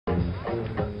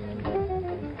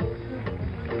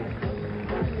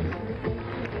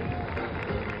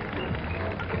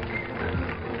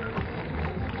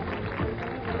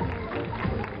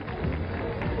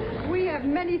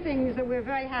Many things that we're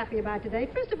very happy about today.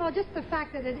 First of all, just the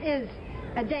fact that it is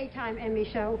a daytime Emmy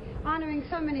show, honoring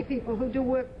so many people who do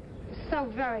work so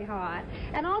very hard.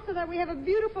 And also that we have a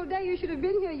beautiful day. You should have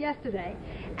been here yesterday.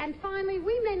 And finally,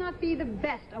 we may not be the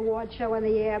best award show in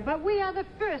the air, but we are the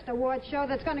first award show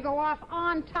that's going to go off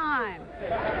on time.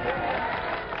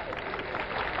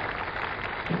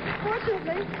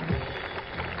 Fortunately,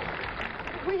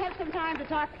 we have some time to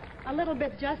talk a little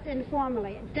bit just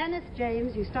informally. Dennis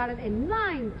James, you started in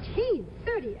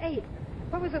 1938.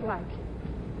 What was it like?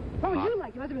 What were you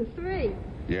like? You must have been 3.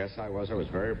 Yes, I was. I was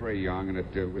very, very young, and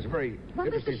it was a very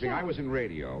interesting thing. I was in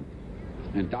radio,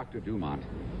 and Dr. Dumont,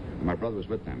 my brother was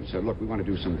with them, said, look, we want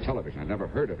to do some television. I'd never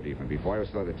heard of it even before. I always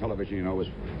thought that television, you know, was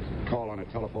call on a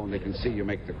telephone. They can see you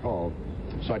make the call.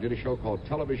 So I did a show called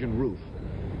Television Ruth,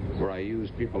 where I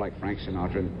used people like Frank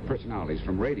Sinatra and personalities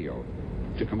from radio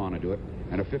to come on and do it,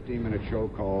 and a 15-minute show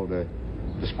called The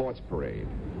Sports Parade.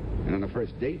 And then the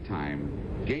first daytime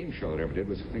game show that I ever did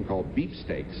was a thing called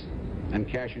Beefsteaks and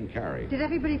Cash and Carry. Did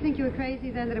everybody think you were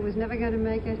crazy then, that it was never going to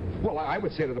make it? Well, I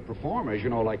would say to the performers, you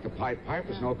know, like the Pied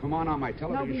Pipers, no, come on my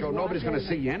television show. Nobody's going to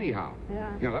see you anyhow.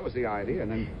 Yeah. You know, that was the idea. And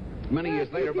then many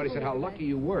years later, everybody said how lucky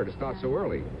you were to start so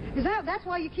early. That's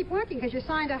why you keep working, because you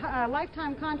signed a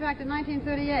lifetime contract in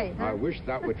 1938. Huh? I wish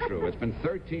that were true. It's been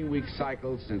 13-week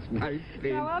cycles since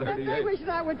 1938. No, I wish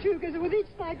that were true, because with each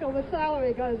cycle, the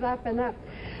salary goes up and up.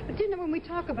 But you know, when we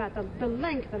talk about the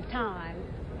length of time,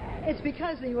 it's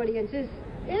because the audience is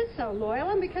so loyal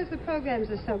and because the programs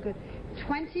are so good.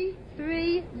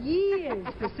 23 years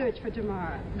to Search for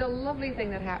Tomorrow. The lovely thing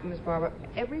that happens, Barbara,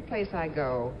 every place I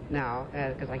go now,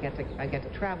 because I get to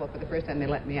travel for the first time, they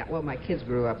let me out. Well, my kids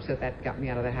grew up, so that got me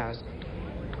out of the house.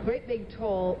 Great big,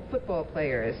 tall football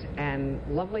players and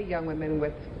lovely young women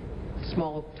with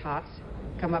small tots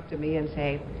come up to me and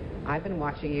say, I've been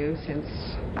watching you since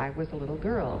I was a little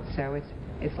girl. So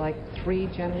it's like 3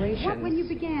 generations. When you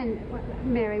began,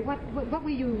 Mary, what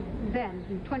were you then,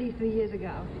 23 years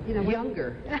ago? You know,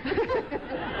 younger.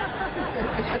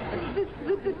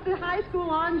 the high school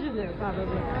ingenue,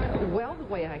 probably. Well, the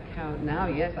way I count now,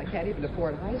 yes, I can't even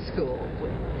afford high school.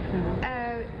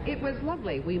 It was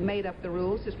lovely. We made up the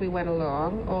rules as we went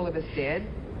along. All of us did.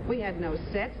 We had no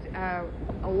sets.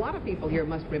 A lot of people here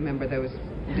must remember those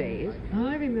days. Oh,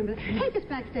 I remember. Take us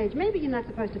backstage. Maybe you're not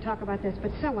supposed to talk about this,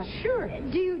 but so what? Sure.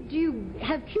 Do you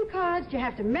have cue cards? Do you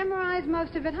have to memorize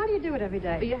most of it? How do you do it every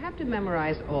day? You have to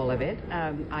memorize all of it.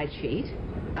 I cheat.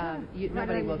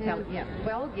 Nobody will tell. Yeah.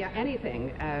 Well, yeah,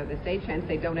 anything. The stage hands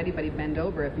say, don't anybody bend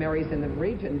over if Mary's in the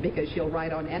region, because she'll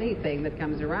write on anything that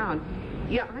comes around.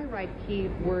 Yeah, I write key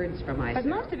words for myself. But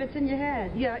most of it's in your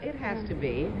head. Yeah, it has to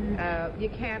be. You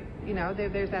can't, you know,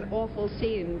 there's that awful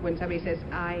scene when somebody says,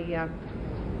 I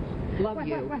love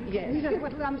you. Yes.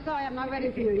 I'm sorry, I'm not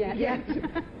ready for you yet. Yes.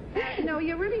 No,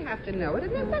 you really have to know it,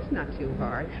 and that's not too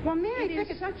hard. Well, Mary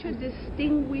Fickett is such a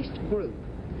distinguished group.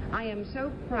 I am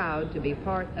so proud to be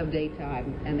part of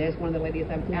daytime, and there's one of the ladies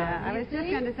I'm proud of. Yeah, I was just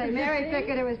going to say, Mary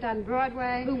Fickett, who has done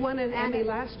Broadway. Who won an Emmy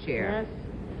last year. Yes.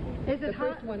 Is it the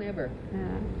first one ever?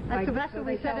 Yeah. That's what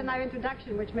we said in our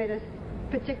introduction, which made us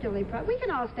particularly proud. We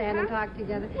can all stand and talk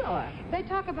together. Well, they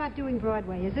talk about doing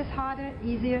Broadway. Is this harder,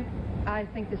 easier? I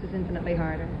think this is infinitely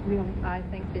harder. Really? I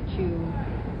think that you,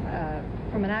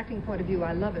 from an acting point of view,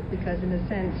 I love it because, in a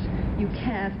sense, you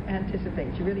can't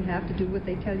anticipate. You really have to do what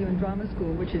they tell you in drama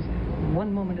school, which is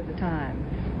one moment at a time.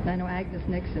 And I know Agnes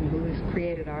Nixon, who has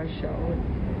created our show,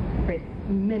 and created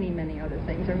many, many other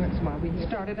things. Every once in a while, we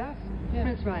started us. Yeah.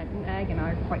 That's right. And Ag and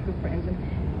I are quite good friends. And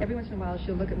every once in a while,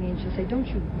 she'll look at me and she'll say, don't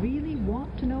you really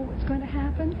want to know what's going to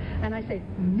happen? And I say,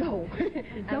 no.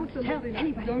 Don't tell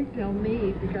anybody. Don't tell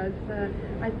me, because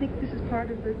I think this is part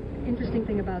of the interesting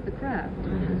thing about the craft,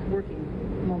 is working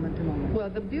moment to moment. Well,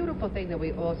 the beautiful thing that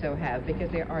we also have, because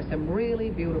there are some really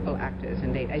beautiful actors,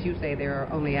 and as you say, there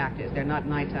are only actors. They're not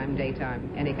nighttime,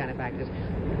 daytime, any kind of actors.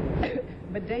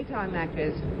 But daytime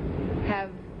actors have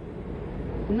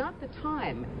not the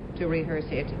time to rehearse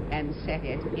it and set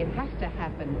it. It has to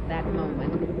happen that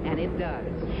moment, and it does.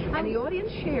 And the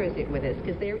audience shares it with us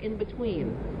because they're in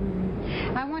between.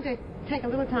 I want to take a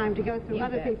little time to go through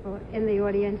other people in the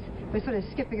audience. We're sort of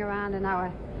skipping around in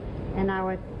our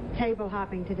table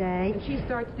hopping today. And she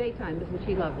starts daytime. Isn't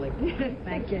she lovely? Thank you.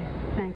 Thank you.